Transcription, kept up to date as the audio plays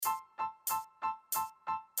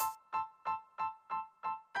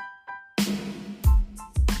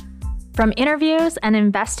From interviews and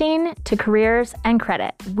investing to careers and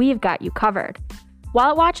credit, we've got you covered.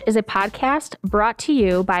 Wallet Watch is a podcast brought to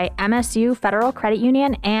you by MSU Federal Credit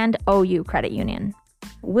Union and OU Credit Union.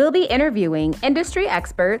 We'll be interviewing industry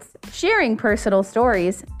experts, sharing personal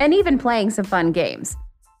stories, and even playing some fun games,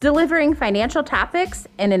 delivering financial topics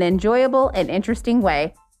in an enjoyable and interesting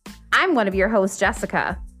way. I'm one of your hosts,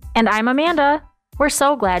 Jessica. And I'm Amanda. We're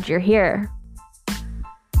so glad you're here.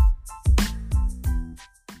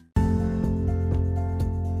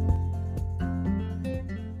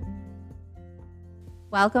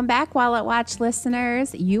 Welcome back, Wallet Watch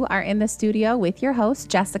listeners. You are in the studio with your host,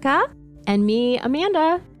 Jessica. And me,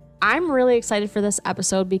 Amanda. I'm really excited for this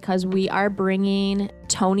episode because we are bringing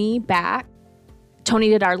Tony back. Tony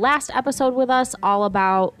did our last episode with us all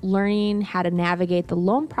about learning how to navigate the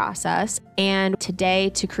loan process. And today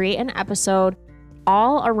to create an episode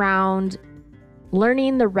all around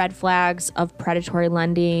learning the red flags of predatory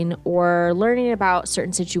lending or learning about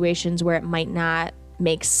certain situations where it might not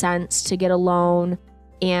make sense to get a loan,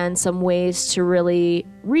 and some ways to really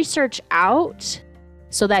research out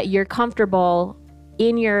so that you're comfortable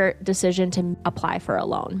in your decision to apply for a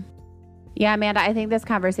loan. Yeah, Amanda, I think this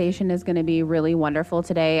conversation is going to be really wonderful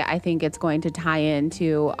today. I think it's going to tie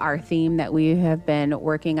into our theme that we have been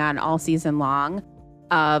working on all season long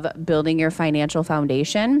of building your financial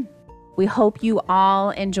foundation. We hope you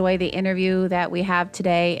all enjoy the interview that we have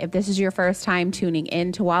today. If this is your first time tuning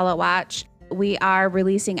in to Wallet Watch, we are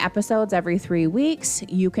releasing episodes every 3 weeks.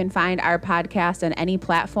 You can find our podcast on any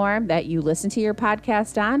platform that you listen to your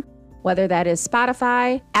podcast on, whether that is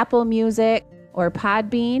Spotify, Apple Music, or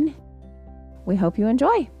Podbean. We hope you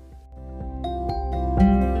enjoy.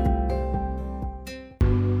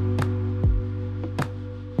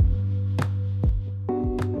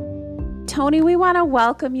 Tony, we want to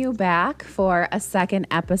welcome you back for a second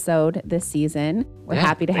episode this season. We're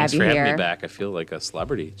happy to have you here. Thanks for having me back. I feel like a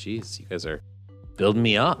celebrity. Jeez, you guys are building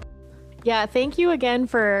me up. Yeah, thank you again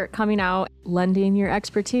for coming out, lending your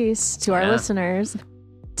expertise to our listeners.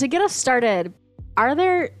 To get us started, are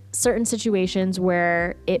there certain situations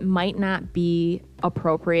where it might not be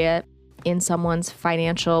appropriate in someone's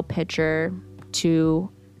financial picture to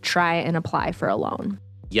try and apply for a loan?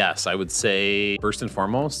 Yes, I would say first and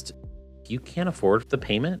foremost, you can't afford the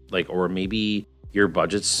payment, or maybe your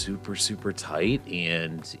budget's super tight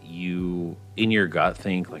and you in your gut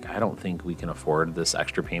think I don't think we can afford this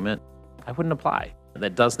extra payment, I wouldn't apply.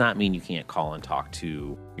 That does not mean you can't call and talk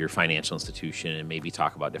to your financial institution and maybe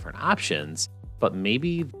talk about different options, but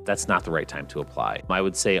maybe that's not the right time to apply. I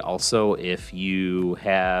would say also, if you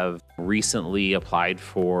have recently applied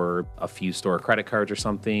for a few store credit cards or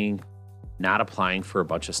something, not applying for a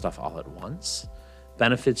bunch of stuff all at once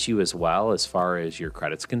benefits you as well as far as your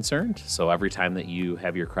credit's concerned. So every time that you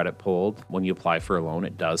have your credit pulled, when you apply for a loan,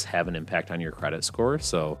 it does have an impact on your credit score.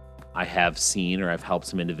 So I have seen, or I've helped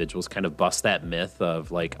some individuals kind of bust that myth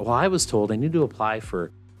of I was told I need to apply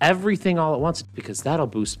for everything all at once because that'll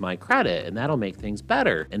boost my credit and that'll make things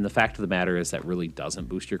better. And the fact of the matter is that really doesn't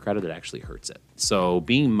boost your credit. It actually hurts it. So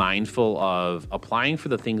being mindful of applying for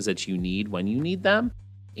the things that you need when you need them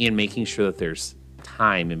and making sure that there's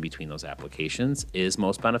time in between those applications is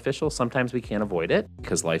most beneficial. Sometimes we can't avoid it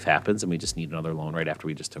because life happens and we just need another loan right after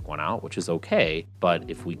we just took one out, which is okay. But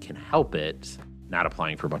if we can help it, not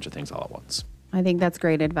applying for a bunch of things all at once. I think that's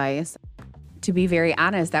great advice. To be very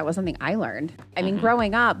honest, that was something I learned. I mean,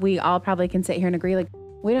 growing up, we all probably can sit here and agree,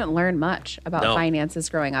 we didn't learn much about finances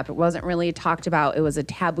growing up. It wasn't really talked about. It was a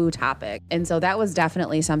taboo topic. And so that was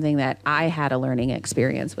definitely something that I had a learning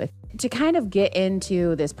experience with. To kind of get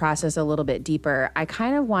into this process a little bit deeper, I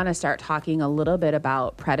kind of want to start talking a little bit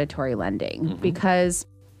about predatory lending because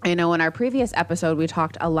I know in our previous episode, we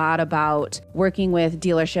talked a lot about working with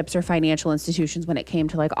dealerships or financial institutions when it came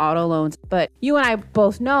to auto loans. But you and I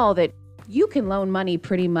both know that you can loan money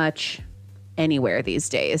pretty much anywhere these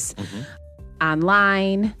days,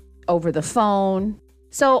 online, over the phone.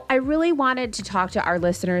 So I really wanted to talk to our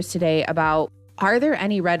listeners today about, are there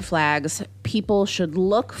any red flags people should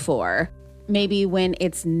look for, maybe when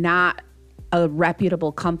it's not a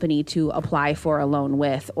reputable company to apply for a loan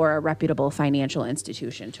with or a reputable financial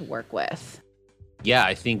institution to work with? Yeah,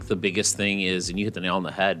 I think the biggest thing is, and you hit the nail on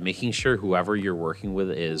the head, making sure whoever you're working with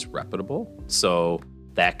is reputable. So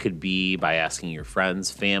that could be by asking your friends,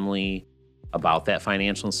 family about that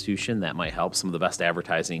financial institution. That might help. Some of the best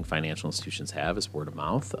advertising financial institutions have is word of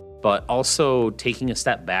mouth. But also taking a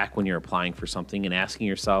step back when you're applying for something and asking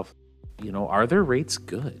yourself, are their rates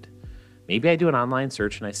good? Maybe I do an online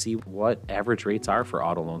search and I see what average rates are for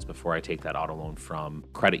auto loans before I take that auto loan from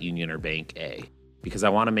credit union or bank A. because I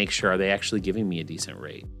want to make sure, are they actually giving me a decent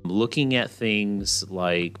rate? Looking at things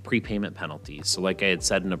like prepayment penalties. So like I had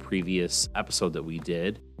said in a previous episode that we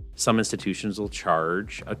did, some institutions will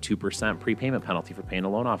charge a 2% prepayment penalty for paying a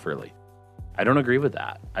loan off early. I don't agree with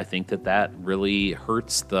that. I think that really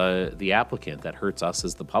hurts the applicant. That hurts us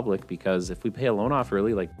as the public, because if we pay a loan off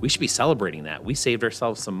early, like, we should be celebrating that. We saved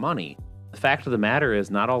ourselves some money. The fact of the matter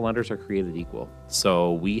is, not all lenders are created equal.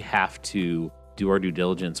 So we have to do our due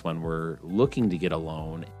diligence when we're looking to get a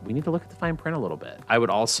loan. We need to look at the fine print a little bit. I would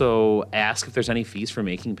also ask if there's any fees for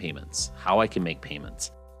making payments, how I can make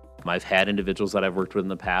payments. I've had individuals that I've worked with in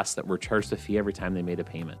the past that were charged a fee every time they made a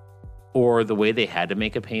payment, or the way they had to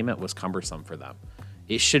make a payment was cumbersome for them.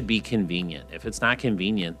 It should be convenient. If it's not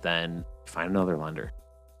convenient, then find another lender.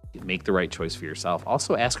 Make the right choice for yourself.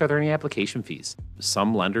 Also ask, are there any application fees?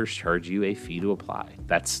 Some lenders charge you a fee to apply.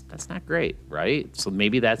 That's not great, right? So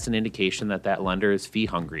maybe that's an indication that lender is fee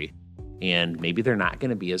hungry, and maybe they're not going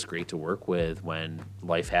to be as great to work with when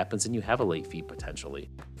life happens and you have a late fee potentially.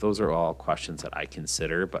 Those are all questions that I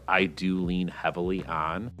consider, but I do lean heavily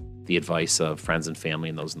on the advice of friends and family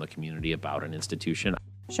and those in the community about an institution.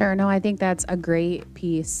 Sure. No, I think that's a great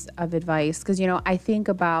piece of advice, because, I think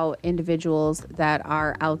about individuals that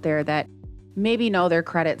are out there that maybe know their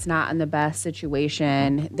credit's not in the best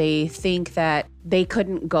situation. They think that they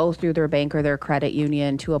couldn't go through their bank or their credit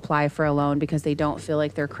union to apply for a loan because they don't feel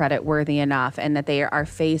like they're credit worthy enough, and that they are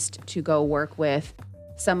faced to go work with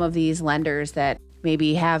some of these lenders that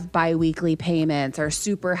maybe have biweekly payments or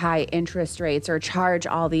super high interest rates or charge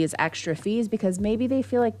all these extra fees because maybe they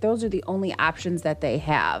feel like those are the only options that they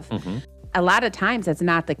have. A lot of times that's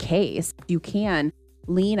not the case. You can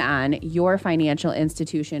lean on your financial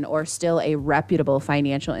institution or still a reputable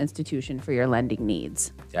financial institution for your lending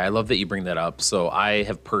needs. Yeah, I love that you bring that up. So I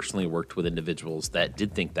have personally worked with individuals that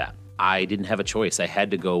did think that. I didn't have a choice. I had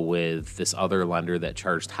to go with this other lender that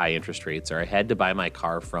charged high interest rates, or I had to buy my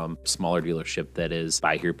car from a smaller dealership that is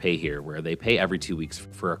buy here, pay here, where they pay every 2 weeks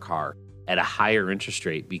for a car at a higher interest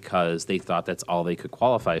rate because they thought that's all they could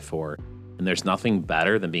qualify for. And there's nothing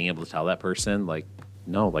better than being able to tell that person, like,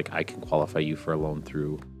 no, like, I can qualify you for a loan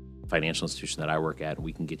through a financial institution that I work at.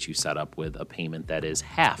 We can get you set up with a payment that is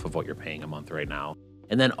half of what you're paying a month right now.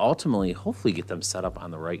 And then ultimately, hopefully get them set up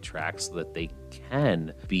on the right track so that they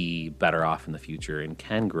can be better off in the future and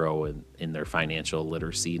can grow in their financial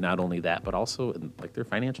literacy. Not only that, but also in, like, their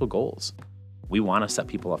financial goals. We want to set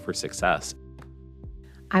people up for success.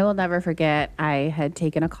 I will never forget, I had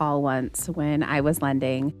taken a call once when I was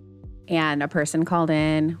lending, and a person called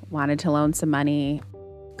in, wanted to loan some money.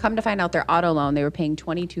 Come to find out, their auto loan, they were paying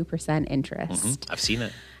 22% interest. I've seen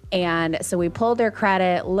it. And so we pulled their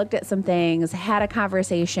credit, looked at some things, had a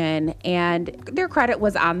conversation, and their credit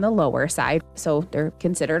was on the lower side. So they're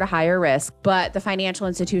considered a higher risk. But the financial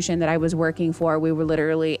institution that I was working for, we were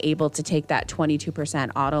literally able to take that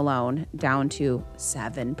 22% auto loan down to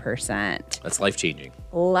 7%. That's life-changing.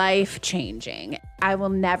 Life-changing. I will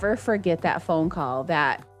never forget that phone call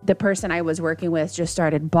that the person I was working with just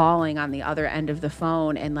started bawling on the other end of the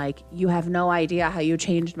phone, and like, you have no idea how you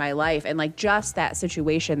changed my life. And like, just that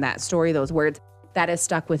situation, that story, those words, that has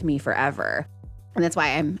stuck with me forever. And that's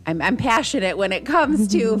why I'm passionate when it comes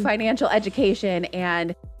to financial education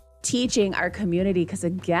and teaching our community, because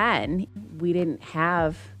again, we didn't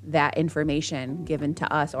have that information given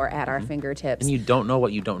to us or at our fingertips. And you don't know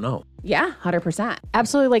what you don't know. Yeah, 100%.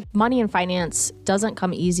 Absolutely. Like, money and finance doesn't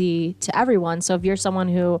come easy to everyone. So if you're someone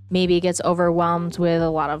who maybe gets overwhelmed with a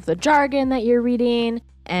lot of the jargon that you're reading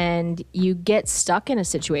and you get stuck in a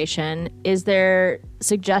situation, is there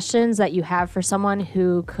suggestions that you have for someone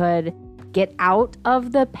who could get out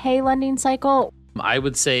of the pay lending cycle? I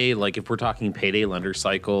would say, like, if we're talking payday lender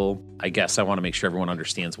cycle, I guess I want to make sure everyone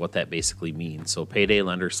understands what that basically means. So payday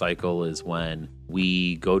lender cycle is when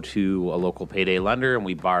we go to a local payday lender and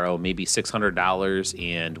we borrow maybe $600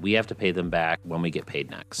 and we have to pay them back when we get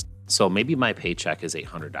paid next. So maybe my paycheck is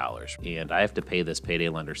 $800 and I have to pay this payday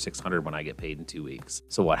lender $600 when I get paid in 2 weeks.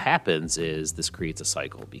 So what happens is this creates a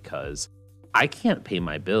cycle, because I can't pay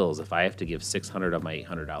my bills if I have to give $600 of my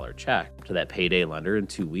 $800 check to that payday lender in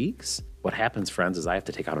 2 weeks. What happens, friends, is I have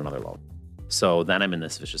to take out another loan. So then I'm in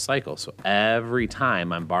this vicious cycle. So every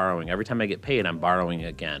time I'm borrowing, every time I get paid, I'm borrowing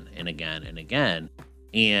again and again and again.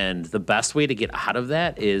 And the best way to get out of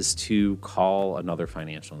that is to call another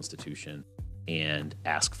financial institution and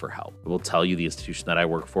ask for help. We'll tell you the institution that I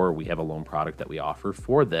work for, we have a loan product that we offer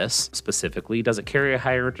for this specifically. Does it carry a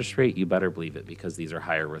higher interest rate? You better believe it, because these are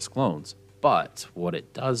higher risk loans. But what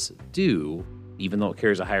it does do, even though it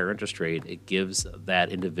carries a higher interest rate, it gives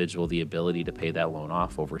that individual the ability to pay that loan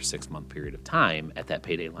off over a 6-month period of time at that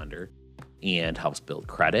payday lender. and helps build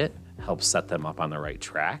credit, helps set them up on the right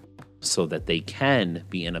track so that they can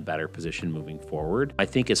be in a better position moving forward. I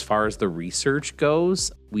think as far as the research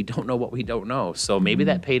goes, we don't know what we don't know. So maybe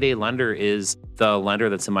that payday lender is the lender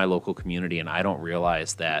that's in my local community, and I don't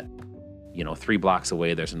realize that, 3 blocks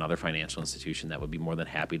away, there's another financial institution that would be more than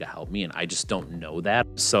happy to help me. And I just don't know that.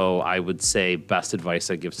 So I would say best advice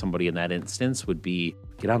I give somebody in that instance would be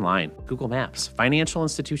get online, Google Maps, financial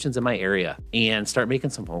institutions in my area, and start making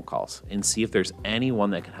some phone calls and see if there's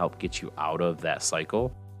anyone that can help get you out of that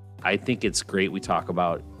cycle. I think it's great we talk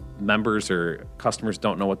about members or customers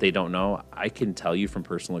don't know what they don't know. I can tell you from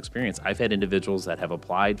personal experience, I've had individuals that have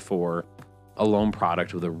applied for a loan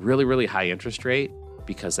product with a really, really high interest rate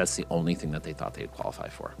because that's the only thing that they thought they'd qualify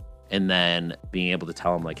for. And then being able to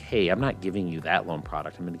tell them like, hey, I'm not giving you that loan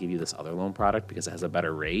product. I'm going to give you this other loan product because it has a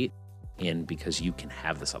better rate and because you can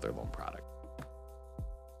have this other loan product.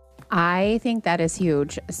 I think that is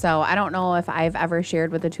huge. So I don't know if I've ever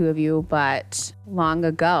shared with the two of you, but long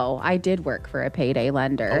ago, I did work for a payday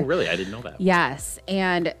lender. Oh, really? I didn't know that. Yes.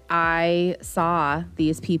 And I saw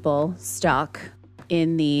these people stuck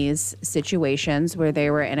in these situations where they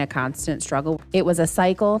were in a constant struggle. It was a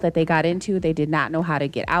cycle that they got into. They did not know how to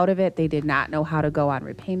get out of it. They did not know how to go on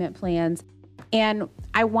repayment plans. And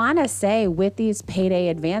I want to say with these payday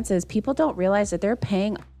advances, people don't realize that they're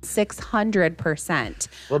paying 600%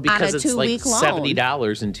 well, because on a it's 2-week like loan.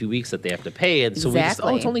 $70 in 2 weeks that they have to pay. And so we just,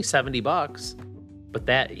 it's only $70. But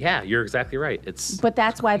that, yeah, you're exactly right. But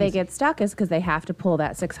that's why they get stuck is because they have to pull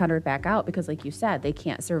that 600 back out because like you said, they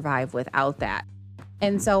can't survive without that.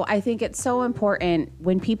 And so I think it's so important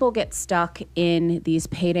when people get stuck in these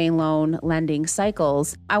payday loan lending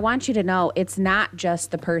cycles, I want you to know it's not just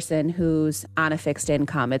the person who's on a fixed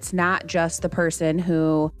income. It's not just the person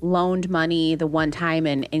who loaned money the one time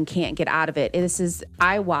and can't get out of it.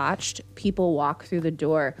 I watched people walk through the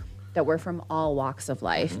door that were from all walks of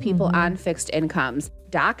life, people on fixed incomes,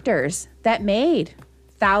 doctors that made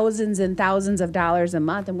thousands and thousands of dollars a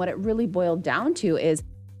month. And what it really boiled down to is,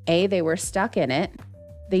 A, they were stuck in it.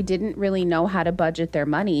 They didn't really know how to budget their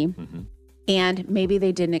money, and maybe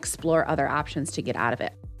they didn't explore other options to get out of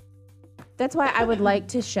it. That's why I would like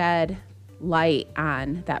to shed light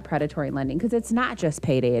on that predatory lending, because it's not just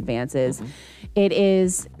payday advances. It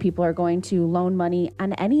is, people are going to loan money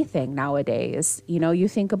on anything nowadays. You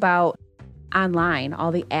think about online,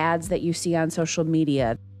 all the ads that you see on social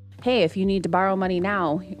media. Hey, if you need to borrow money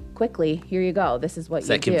now, quickly, here you go. This is what you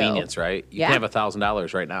do. It's that convenience, right? You can have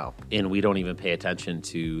 $1,000 right now, and we don't even pay attention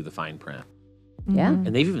to the fine print. Yeah.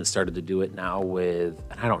 And they've even started to do it now with,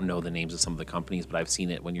 and I don't know the names of some of the companies, but I've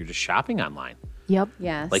seen it when you're just shopping online. Yep.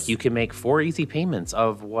 Yes. Like you can make 4 easy payments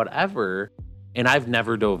of whatever. And I've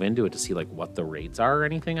never dove into it to see like what the rates are or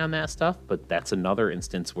anything on that stuff. But that's another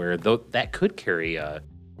instance where that could carry a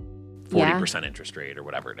 40% interest rate or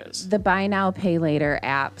whatever it is. The buy now, pay later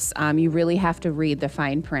apps, you really have to read the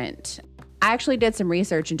fine print. I actually did some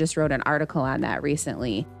research and just wrote an article on that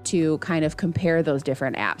recently to kind of compare those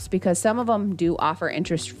different apps, because some of them do offer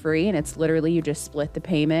interest free, and it's literally you just split the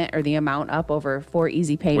payment or the amount up over 4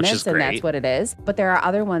 easy payments, and that's what it is. But there are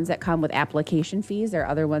other ones that come with application fees. There are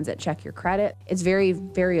other ones that check your credit. It's very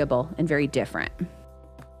variable and very different.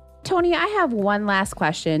 Tony, I have one last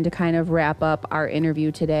question to kind of wrap up our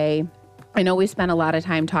interview today. I know we spent a lot of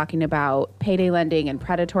time talking about payday lending and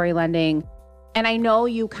predatory lending, and I know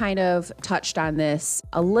you kind of touched on this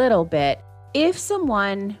a little bit. If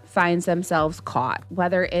someone finds themselves caught,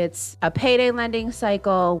 whether it's a payday lending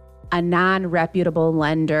cycle, a non-reputable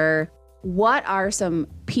lender, what are some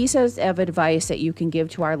pieces of advice that you can give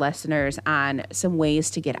to our listeners on some ways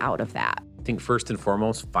to get out of that? I think first and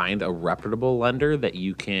foremost, find a reputable lender that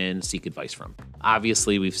you can seek advice from.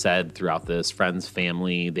 Obviously, we've said throughout this, friends,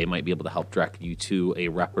 family, they might be able to help direct you to a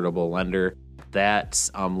reputable lender. That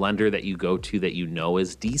lender that you go to that you know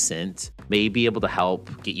is decent may be able to help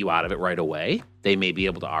get you out of it right away. They may be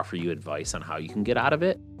able to offer you advice on how you can get out of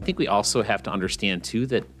it. I think we also have to understand too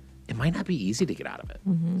that it might not be easy to get out of it.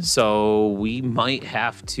 So we might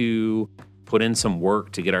have to put in some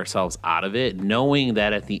work to get ourselves out of it, knowing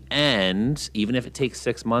that at the end, even if it takes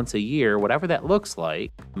 6 months, a year, whatever that looks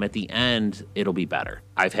like, at the end, it'll be better.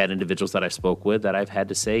 I've had individuals that I spoke with that I've had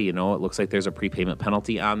to say, it looks like there's a prepayment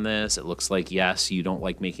penalty on this. It looks like, yes, you don't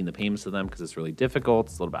like making the payments to them because it's really difficult.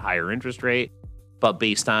 It's a little bit higher interest rate. But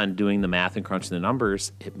based on doing the math and crunching the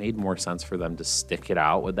numbers, it made more sense for them to stick it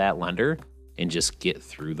out with that lender and just get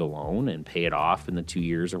through the loan and pay it off in the 2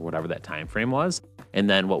 years or whatever that time frame was. And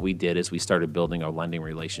then what we did is we started building a lending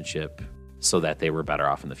relationship so that they were better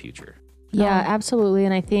off in the future. Yeah, absolutely.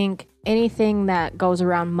 And I think anything that goes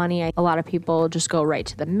around money, a lot of people just go right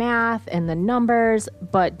to the math and the numbers,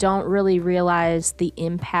 but don't really realize the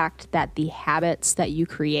impact that the habits that you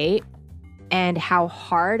create and how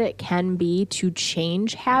hard it can be to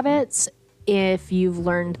change habits if you've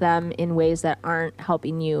learned them in ways that aren't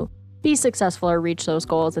helping you be successful or reach those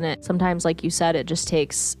goals. And it sometimes, like you said, it just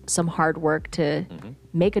takes some hard work to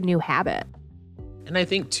make a new habit. And I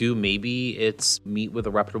think, too, maybe it's meet with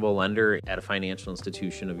a reputable lender at a financial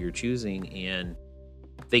institution of your choosing, and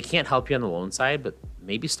they can't help you on the loan side, but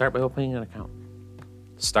maybe start by opening an account.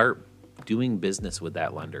 Start doing business with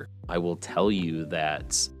that lender. I will tell you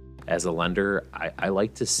that as a lender, I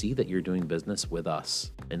like to see that you're doing business with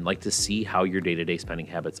us and like to see how your day-to-day spending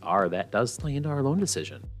habits are. That does play into our loan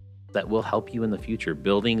decision. That will help you in the future.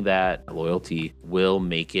 Building that loyalty will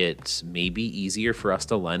make it maybe easier for us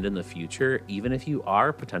to lend in the future, even if you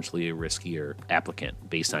are potentially a riskier applicant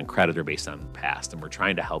based on credit or based on past. And we're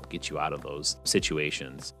trying to help get you out of those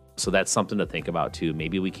situations. So that's something to think about too.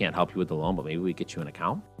 Maybe we can't help you with the loan, but maybe we get you an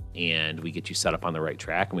account and we get you set up on the right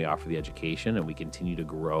track and we offer the education and we continue to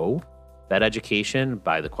grow that education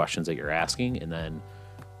by the questions that you're asking. And then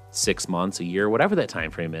 6 months, a year, whatever that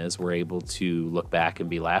time frame is, we're able to look back and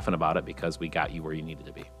be laughing about it because we got you where you needed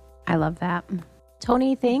to be. I love that.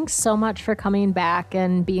 Tony, thanks so much for coming back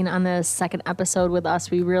and being on the second episode with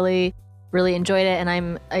us. We really, really enjoyed it, and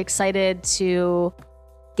I'm excited to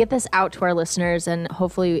get this out to our listeners, and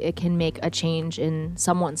hopefully it can make a change in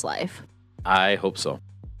someone's life. I hope so.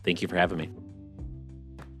 Thank you for having me.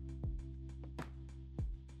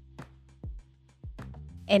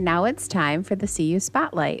 And now it's time for the CU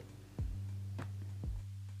Spotlight.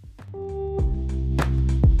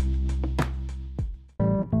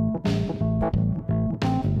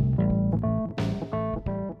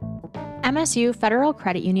 MSU Federal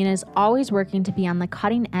Credit Union is always working to be on the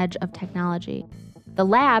cutting edge of technology. The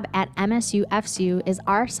lab at MSU FCU is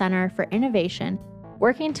our center for innovation,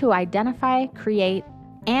 working to identify, create,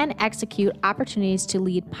 and execute opportunities to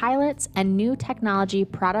lead pilots and new technology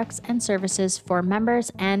products and services for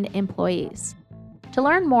members and employees. To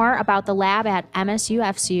learn more about the lab at MSU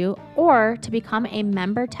FCU or to become a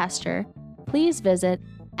member tester, please visit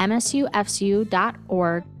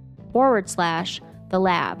msufcu.org/the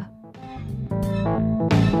lab.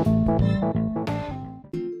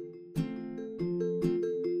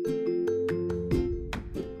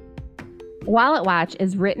 Wallet Watch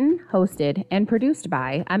is written, hosted, and produced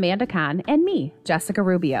by Amanda Kahn and me, Jessica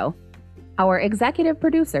Rubio. Our executive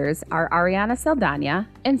producers are Ariana Saldana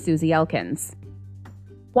and Susie Elkins.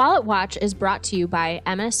 Wallet Watch is brought to you by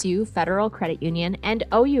MSU Federal Credit Union and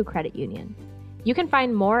OU Credit Union. You can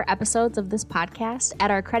find more episodes of this podcast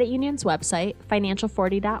at our credit union's website,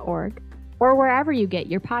 financial40.org, or wherever you get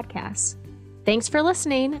your podcasts. Thanks for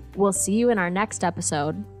listening. We'll see you in our next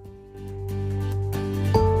episode.